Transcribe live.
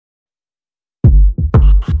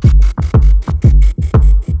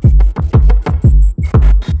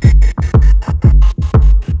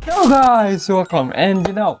Hello guys, welcome. And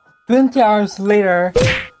 20 hours later,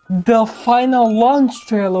 the final launch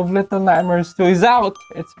trail of Little Nightmares 2 is out.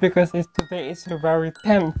 It's because today is February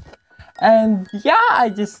 10th. And yeah, I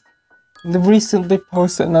just recently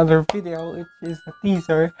posted another video, which is a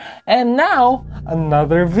teaser. And now,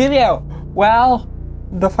 another video. Well,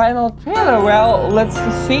 the final trailer. Well, let's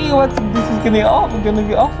see what this is gonna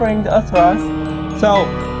be offering to us. So,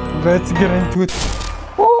 let's get into it.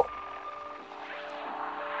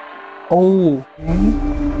 Oh.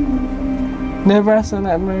 Never has a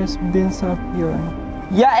nightmare's been so appealing.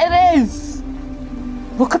 Yeah, it is!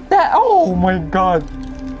 Look at that! Oh my god!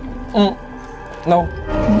 No.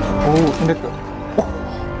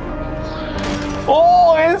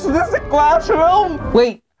 Oh, is this a classroom?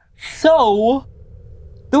 Wait, so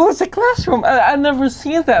there was a classroom. I've never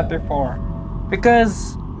seen that before.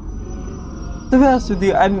 Because, to be honest with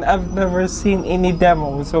you, I've never seen any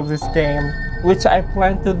demos of this game, which I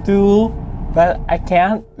plan to do, but I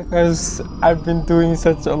can't because I've been doing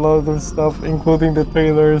such a lot of stuff, including the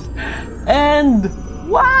trailers. And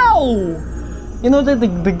wow! You know that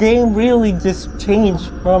the game really just changed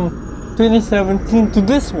from 2017 to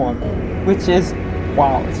this one, which is,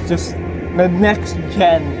 wow, it's just the next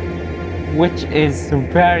gen, which is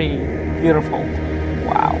very beautiful.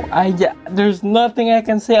 Wow, there's nothing I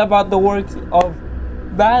can say about the works of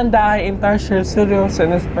Bandai and Tarsier Studios,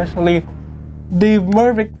 and especially Dave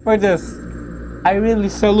Mervick for this. I really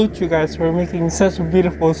salute you guys for making such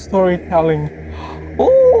beautiful storytelling.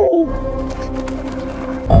 Oh!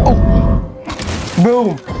 Oh!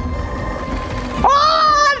 Boom!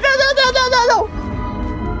 Ah! No!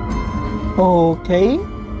 Okay.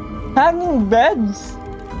 Hanging beds.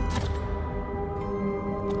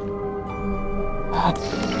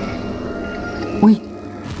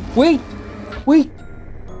 Wait!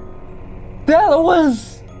 That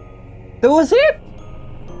was it!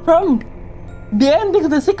 From the ending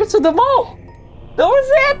of The Secrets of the Mall! That was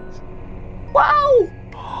it! Wow!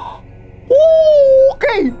 Ooh,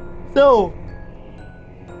 okay! So,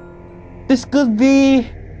 this could be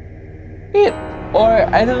it. Or,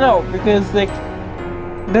 I don't know, because like,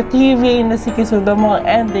 the TV in The Secrets of the Mall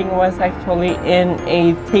ending was actually in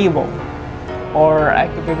a table. Or I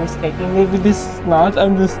could be mistaken, maybe this is not,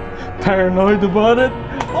 I'm just paranoid about it.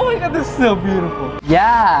 Oh my god, this is so beautiful.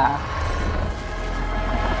 Yeah!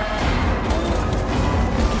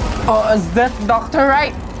 Oh, is that Doctor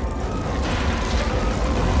Right?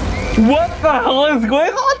 What the hell is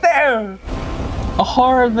going on there? A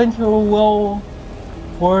horror adventure well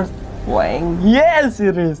worth playing. Yes,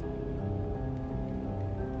 it is.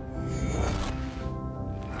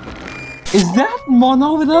 Is that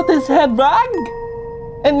Mono without his head bag?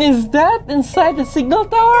 And is that inside the signal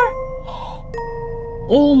tower?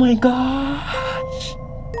 Oh my gosh!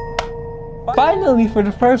 Finally, for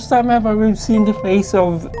the first time ever, we've seen the face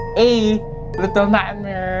of a Little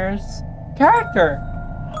Nightmares character.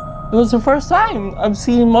 It was the first time I've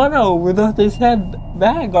seen Mono without his head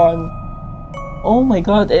bag on. Oh my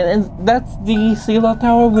god, and that's the signal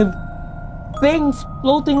tower with things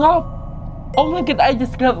floating up. Oh my god, I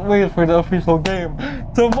just can't wait for the official game.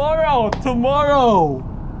 Tomorrow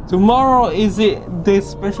is this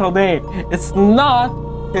special day. It's not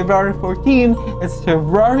February 14th, it's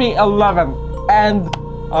February 11th. And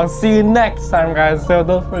I'll see you next time, guys. So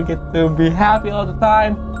don't forget to be happy all the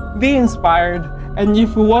time, be inspired, and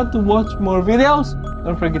if you want to watch more videos,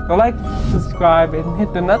 don't forget to like, subscribe, and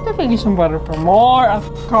hit the notification button for more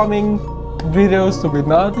upcoming videos to be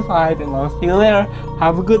notified. And I'll see you later.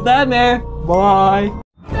 Have a good nightmare. Bye.